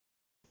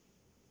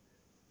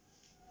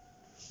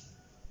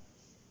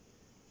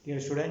Dear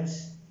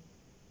students,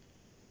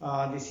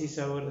 this is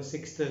our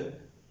sixth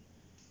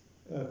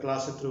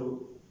class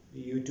through the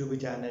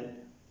YouTube channel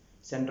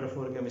Center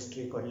for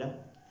Chemistry Kollam,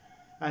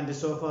 and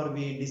so far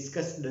we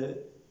discussed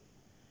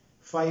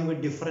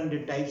 5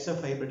 different types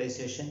of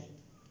hybridization: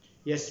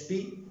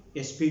 sp,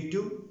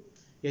 sp2,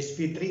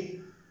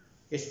 sp3,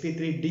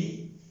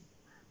 sp3d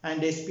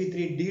and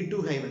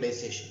sp3d2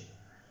 hybridization.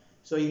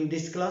 So in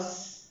this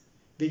class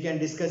we can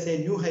discuss a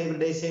new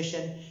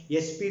hybridization,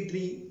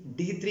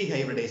 sp3d3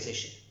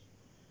 hybridization.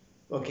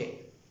 Okay,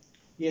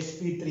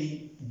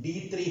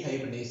 sp3d3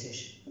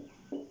 hybridization.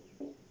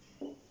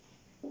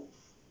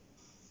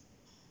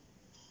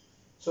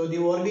 So the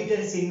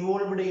orbitals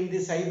involved in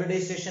this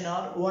hybridization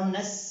are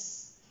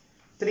 1s,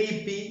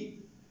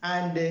 3p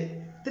and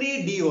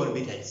 3d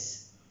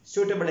orbitals.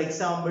 Suitable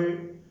example: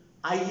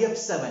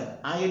 IF7,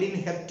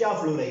 iodine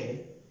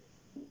heptafluoride,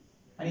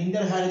 an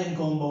interhalogen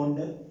compound.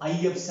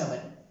 IF7,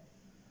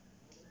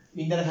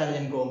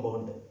 interhalogen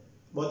compound.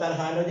 Both are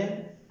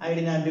halogen,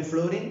 iodine and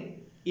fluorine.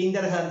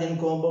 Interhalogen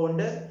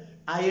compound,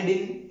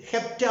 iodine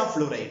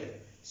heptafluoride.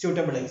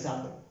 Suitable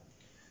example.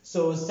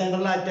 So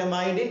central atom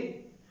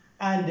iodine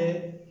and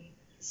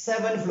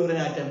 7 fluorine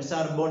atoms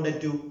are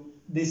bonded to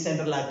the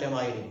central atom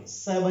iodine.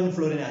 7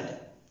 fluorine atom.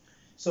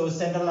 So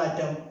central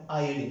atom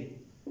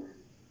iodine.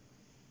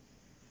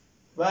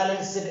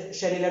 Valence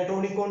shell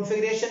electronic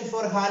configuration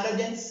for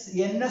halogens: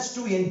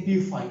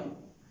 ns2np5.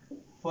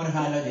 For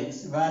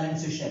halogens,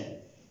 valence shell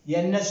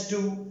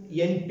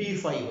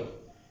ns2np5.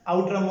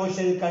 Outermost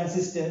shell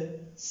consists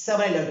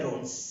 7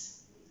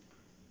 electrons.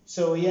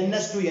 So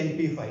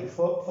ns2np5.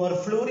 For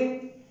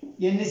fluorine,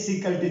 n is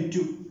equal to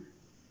 2.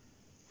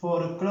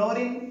 For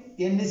chlorine,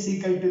 n is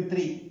equal to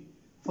 3.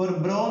 For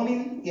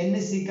bromine, n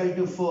is equal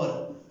to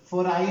 4.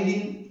 For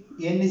iodine,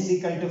 n is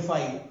equal to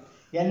 5.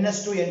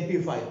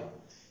 ns2np5.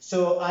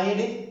 So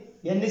iodine,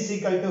 n is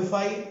equal to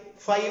 5.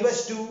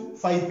 5s2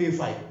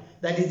 5p5.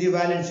 That is the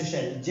valence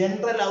shell.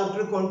 General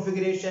outer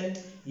configuration: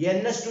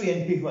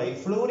 ns2np5.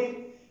 Fluorine,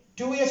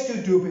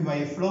 2s2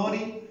 2p5.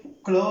 Fluorine,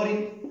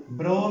 chlorine,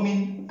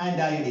 bromine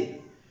and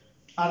iodine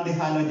are the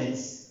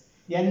halogens.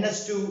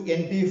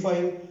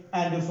 ns2np5.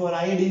 And for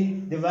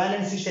iodine, the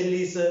valence shell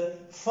is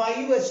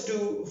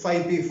 5s2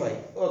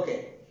 5p5.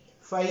 Okay,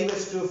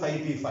 5s2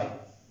 5p5.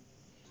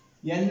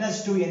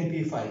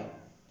 ns2np5.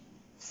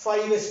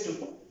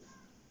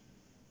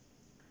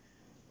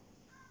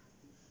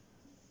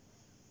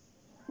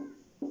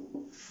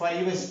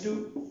 5s2.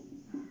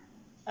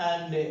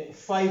 And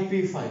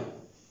 5p5.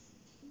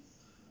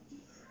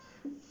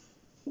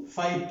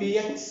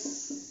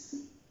 5px,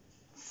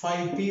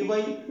 5py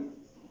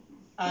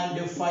and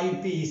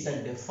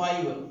 5pz.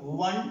 5,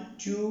 1,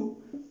 2,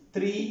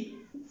 3,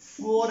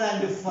 4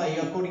 and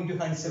 5 according to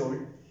Hund's rule.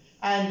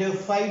 And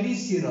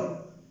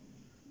 5d0.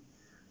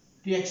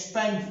 To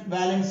expand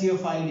valency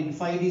of iodine,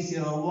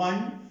 5d0.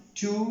 1,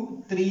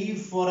 2, 3,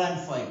 4 and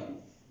 5.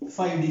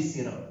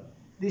 5d0.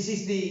 This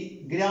is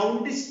the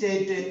ground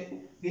state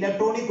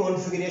electronic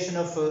configuration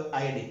of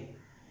iodine.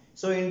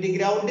 So in the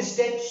ground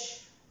state,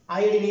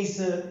 iodine is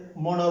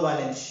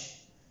monovalent.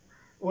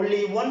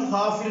 Only one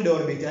half-filled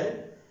orbital.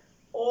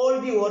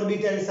 All the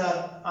orbitals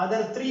are,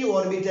 other 3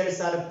 orbitals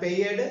are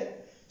paired.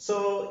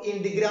 So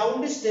in the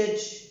ground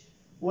state,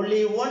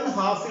 only one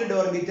half-filled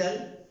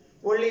orbital,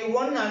 only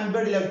one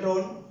unpaired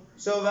electron.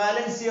 So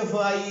valency of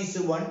I is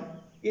 1.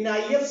 In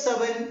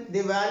IF7,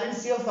 the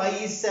valency of I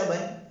is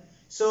 7.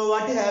 So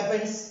what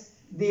happens?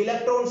 The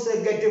electrons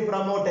get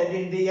promoted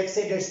in the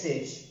excited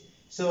stage.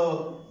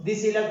 So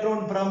this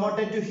electron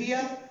promoted to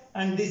here,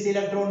 and this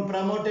electron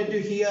promoted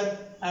to here,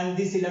 and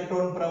this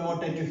electron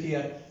promoted to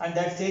here, and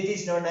that state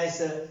is known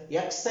as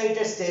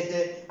excited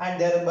state,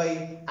 and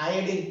thereby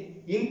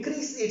iodine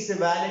increase its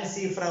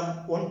valency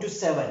from 1 to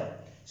 7.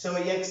 So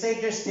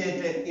excited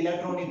state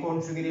electronic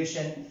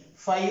configuration: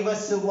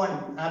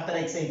 5s1 after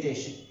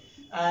excitation,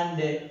 and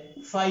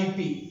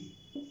 5p,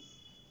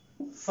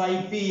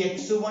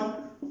 5px1,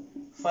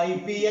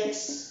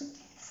 5px,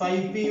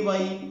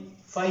 5py,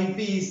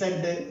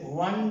 5pz,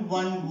 1,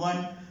 1,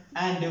 1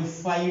 and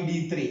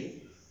 5d3.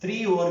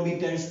 3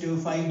 orbitals to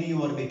 5d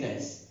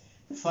orbitals.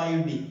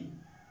 5d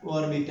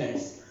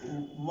orbitals.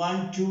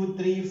 1, 2,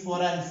 3,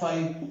 4 and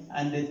 5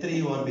 and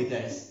 3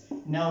 orbitals.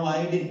 Now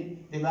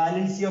iodine, the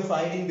valency of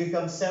iodine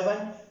becomes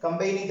 7.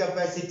 Combining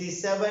capacity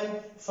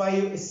 7.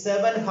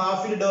 7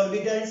 half-filled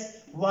orbitals.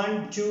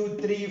 1, 2,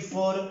 3,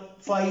 4,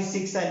 5,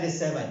 6 and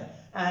 7.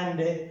 And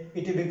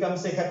it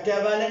becomes a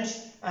heptavalent,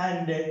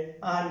 and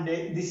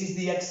this is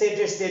the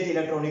excited state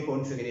electronic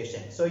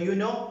configuration. So you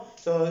know,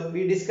 so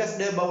we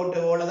discussed about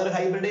all other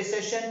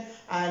hybridization,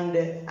 and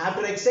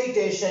after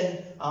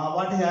excitation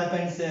what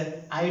happens?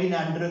 Iodine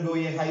undergo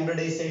a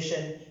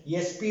hybridization,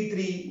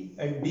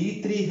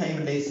 sp3d3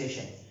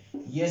 hybridization.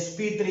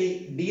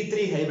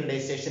 sp3d3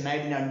 hybridization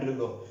iodine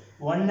undergo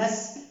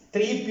 1s,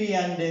 3p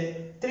and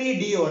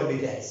 3d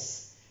orbitals.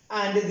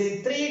 And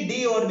the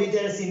 3d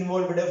orbitals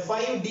involved,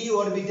 5d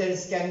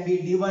orbitals can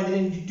be divided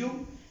into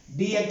 2: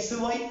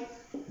 dxy,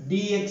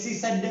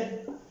 dxz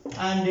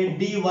and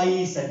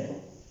dyz.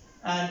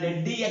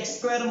 and dx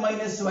square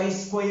minus y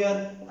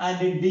square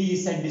and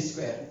dz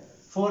square.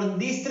 For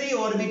these three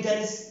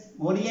orbitals,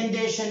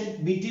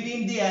 orientation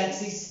between the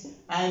axis,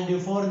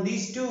 and for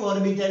these two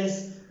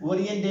orbitals,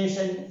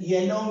 orientation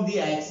along the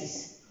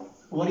axis.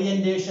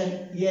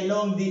 Orientation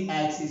along the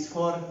axis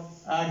for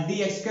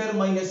dx square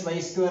minus y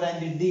square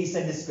and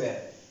dz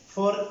square.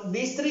 For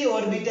these three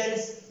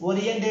orbitals,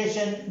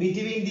 orientation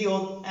between the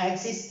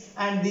axis,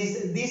 and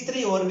these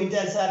three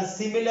orbitals are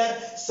similar.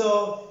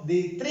 So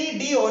the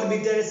 3d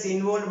orbitals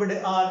involved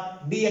are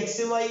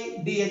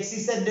dxy,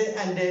 dxz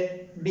and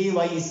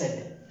dyz.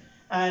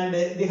 And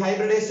the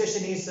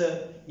hybridization is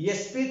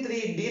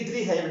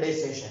sp3d3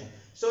 hybridization.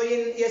 So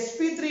in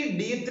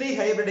sp3d3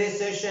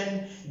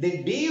 hybridization,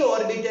 the d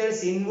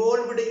orbitals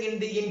involved in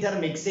the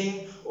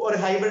intermixing or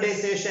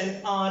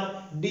hybridization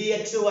are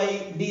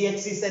dxy,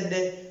 dxz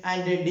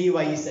and dyz.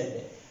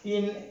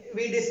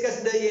 We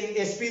discussed in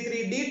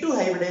sp3d2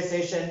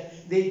 hybridization,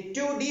 the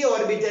 2d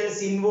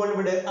orbitals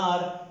involved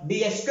are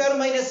dx square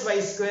minus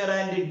y square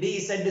and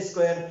dz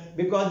square,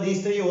 because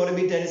these three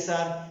orbitals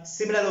are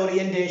similar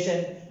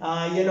orientation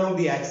along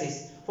the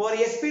axis. For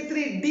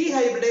sp3d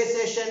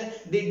hybridization,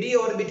 the d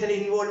orbital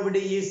involved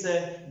is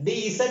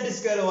dz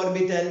square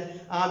orbital,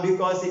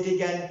 because it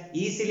can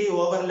easily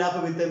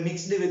overlap with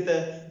mixed with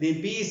the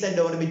pz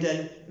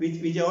orbital,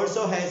 which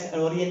also has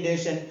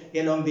orientation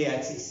along the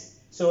axis.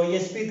 So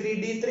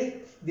sp3d3,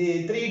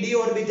 the 3d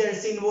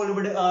orbitals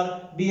involved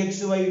are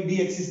dxy,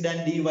 dxz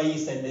and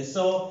dyz.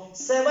 So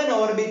 7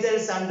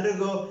 orbitals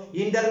undergo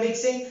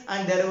intermixing,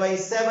 and thereby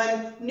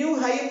 7 new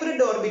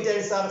hybrid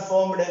orbitals are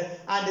formed,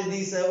 and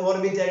these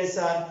orbitals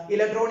are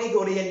electronic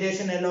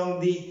orientation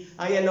along a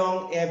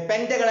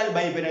pentagonal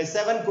bipyramid,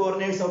 7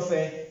 corners of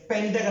a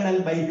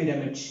pentagonal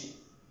bipyramid.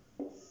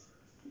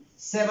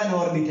 7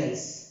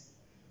 orbitals,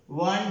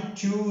 1,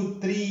 2,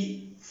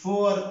 3,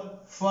 4,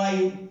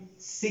 5,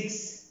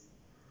 6,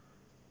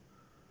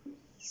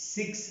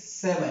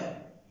 7.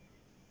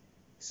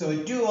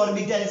 So 2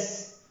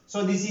 orbitals.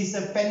 So this is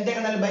a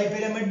pentagonal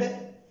bipyramid,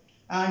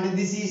 and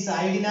this is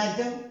iodine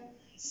atom.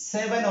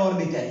 7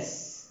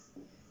 orbitals.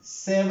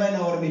 7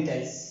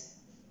 orbitals.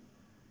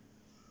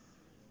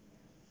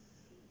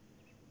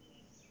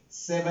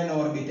 7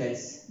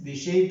 orbitals. The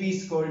shape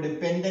is called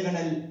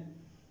pentagonal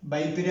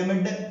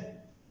bipyramid.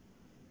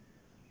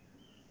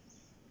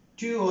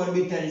 2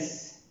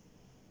 orbitals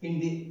in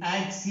the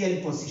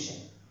axial position.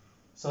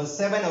 So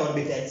 7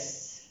 orbitals,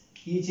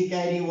 each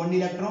carry 1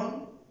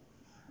 electron,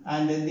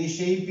 and the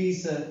shape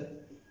is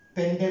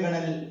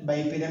pentagonal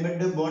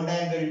bipyramid, bond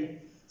angle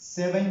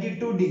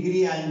 72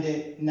 degree and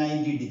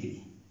 90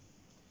 degree.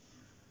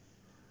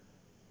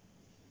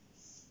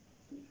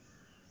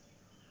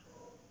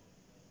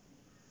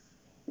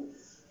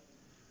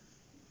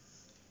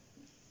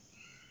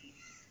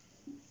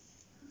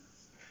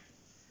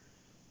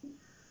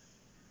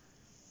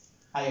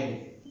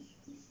 Iodine.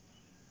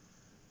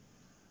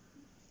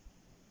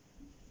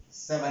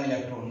 7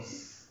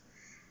 electrons.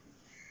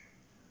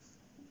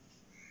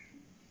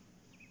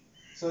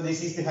 So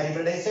this is the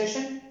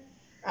hybridization,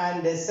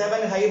 and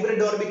 7 hybrid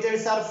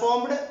orbitals are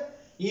formed.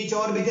 Each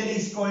orbital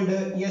is called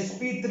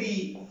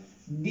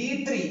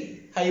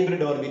sp3d3 hybrid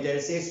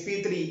orbitals.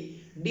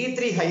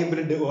 sp3d3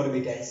 hybrid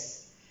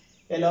orbitals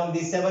along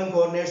the 7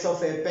 corners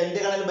of a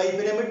pentagonal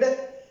bipyramid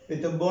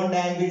with the bond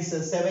angles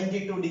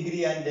 72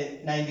 degree and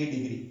 90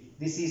 degree.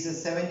 This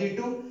is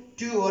 72,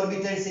 2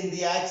 orbitals in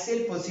the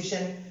axial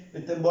position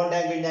with the bond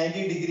angle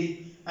 90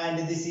 degree,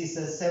 and this is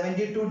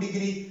 72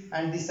 degree,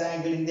 and this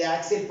angle in the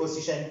axial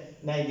position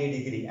 90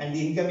 degree. And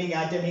the incoming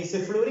atom is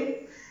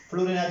fluorine.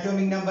 Fluorine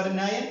atomic number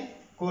 9,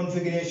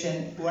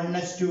 configuration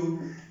 1s2,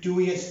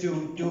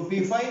 2s2,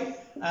 2p5,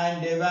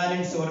 and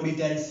valence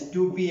orbitals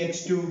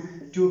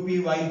 2px2,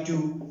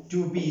 2py2,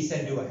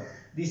 2pz1.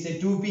 This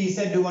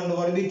 2pz1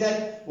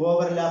 orbital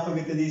overlap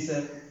with this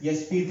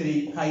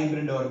sp3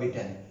 hybrid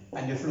orbital,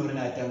 and the fluorine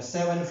atom,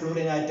 7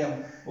 fluorine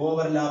atom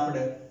overlapped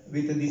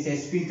with this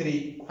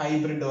sp3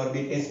 hybrid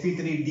orbit,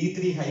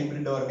 sp3d3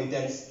 hybrid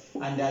orbitals,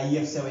 and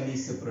IF7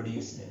 is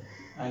produced,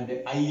 and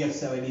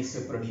IF7 is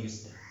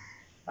produced,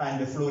 and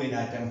the fluorine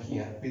atom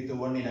here with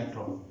 1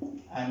 electron,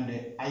 and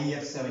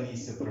IF7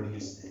 is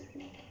produced.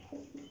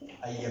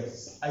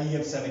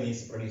 IF7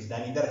 is produced,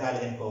 another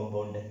halogen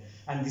compound,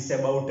 and this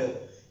about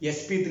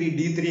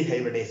sp3d3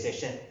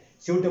 hybridization.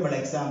 Suitable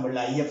example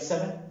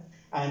IF7,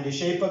 and the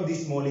shape of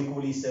this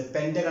molecule is a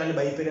pentagonal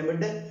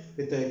bipyramid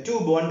with 2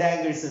 bond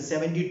angles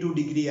 72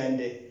 degree, and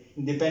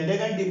in the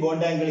pentagon the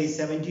bond angle is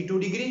 72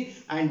 degree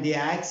and the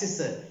axis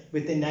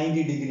with a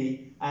 90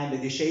 degree, and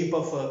the shape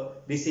of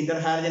this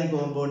interhalogen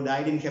compound, the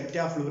iodine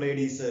heptafluoride,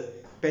 is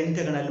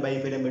pentagonal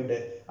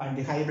bipyramid, and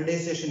the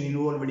hybridization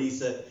involved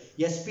is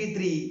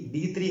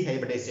sp3d3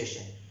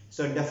 hybridization.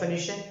 So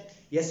definition: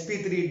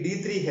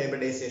 sp3d3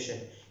 hybridization.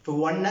 For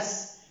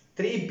 1s,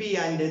 3p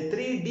and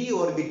 3d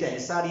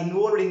orbitals are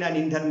involved in an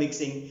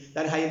intermixing,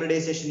 that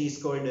hybridization is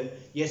called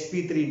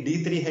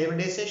sp3d3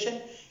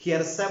 hybridization.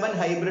 Here 7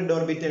 hybrid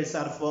orbitals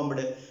are formed.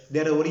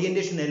 Their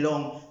orientation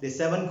along the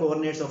 7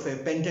 corners of a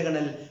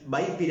pentagonal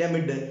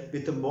bipyramid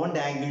with bond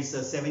angles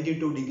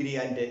 72 degree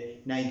and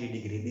 90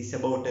 degree. This is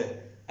about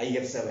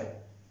IF7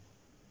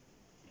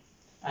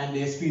 and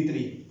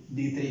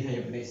sp3d3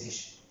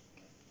 hybridization.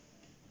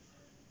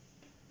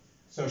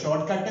 So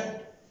shortcut.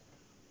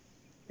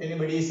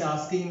 Anybody is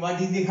asking what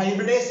is the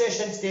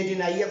hybridization state in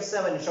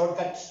IF7?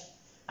 Shortcut.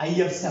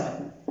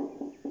 IF7.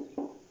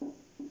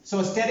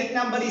 So steric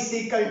number is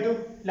equal to,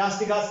 last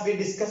class we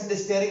discussed the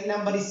steric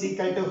number is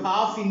equal to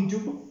half into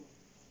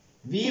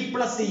V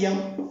plus M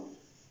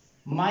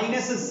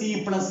minus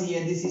C plus E.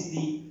 This is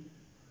the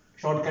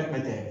shortcut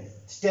method.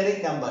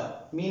 Steric number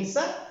means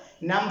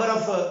number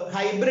of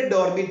hybrid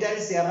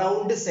orbitals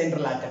around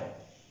central atom.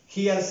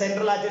 Here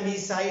central atom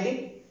is hiding.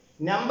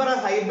 Number of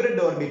hybrid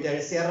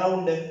orbitals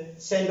around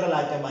central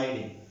atom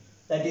hiding.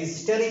 That is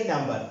steric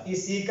number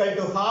is equal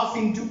to half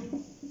into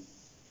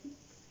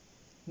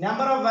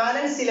number of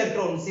valence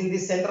electrons in the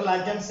central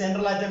atom.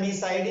 Central atom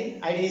is hiding.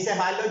 Iodine is a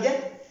halogen.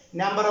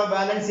 Number of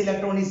valence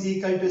electron is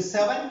equal to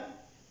 7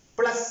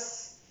 plus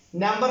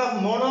number of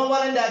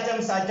monovalent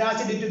atoms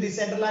attached to the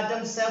central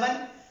atom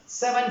 7.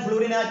 7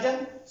 fluorine atom.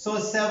 So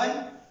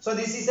 7. So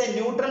this is a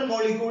neutral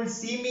molecule.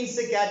 C means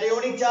a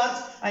cationic charge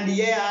and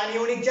A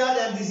anionic charge,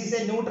 and this is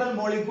a neutral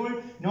molecule,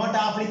 not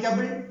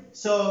applicable.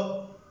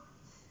 So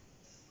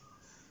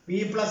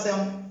V plus M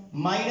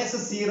minus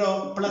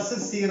 0 plus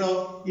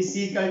 0 is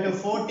equal to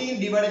 14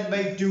 divided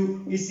by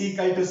 2 is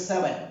equal to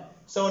 7.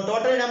 So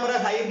total number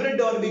of hybrid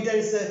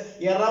orbitals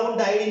around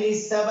iodine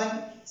is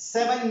 7.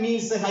 7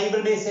 means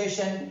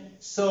hybridization.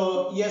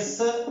 So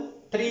S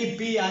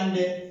 3p and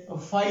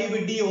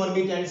 5d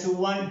orbitals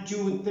 1,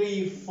 2,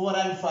 3, 4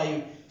 and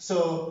 5. So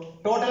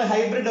total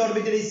hybrid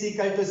orbital is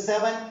equal to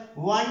 7.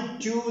 1,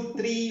 2,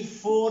 3,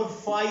 4,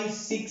 5,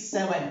 6,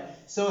 7.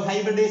 So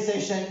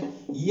hybridization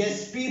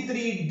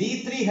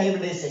sp3d3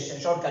 hybridization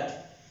shortcut.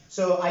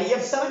 So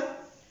IF7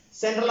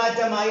 central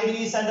atom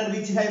iodine is under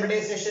which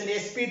hybridization?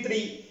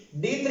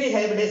 sp3d3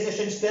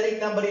 hybridization. Steric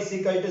number is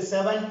equal to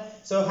 7.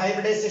 So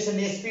hybridization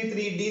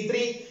sp3d3.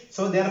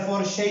 So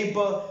therefore shape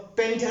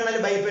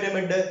pentagonal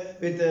bipyramid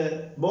with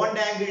bond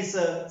angles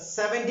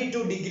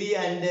 72 degree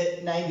and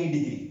 90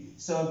 degree.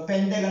 So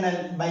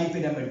pentagonal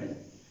bipyramid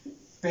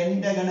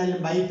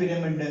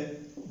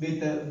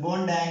with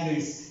bond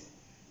angles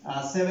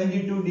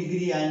 72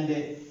 degree and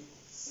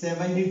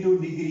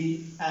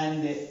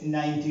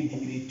 90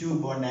 degree, two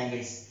bond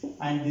angles,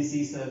 and this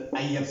is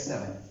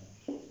IF7.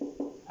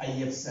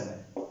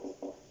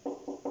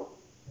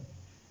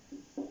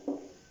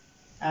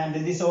 And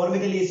this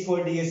orbital is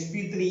called the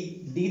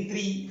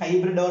sp3d3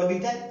 hybrid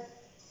orbital.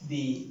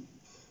 The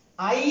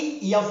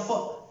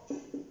IF7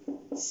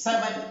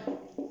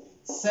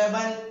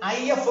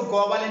 IF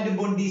covalent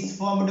bond is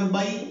formed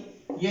by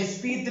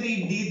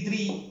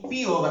sp3d3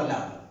 p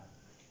overlap.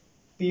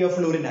 P of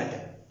fluorine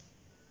atom,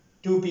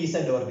 2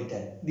 pz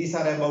orbital. These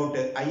are about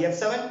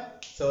IF7.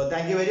 So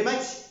thank you very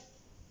much.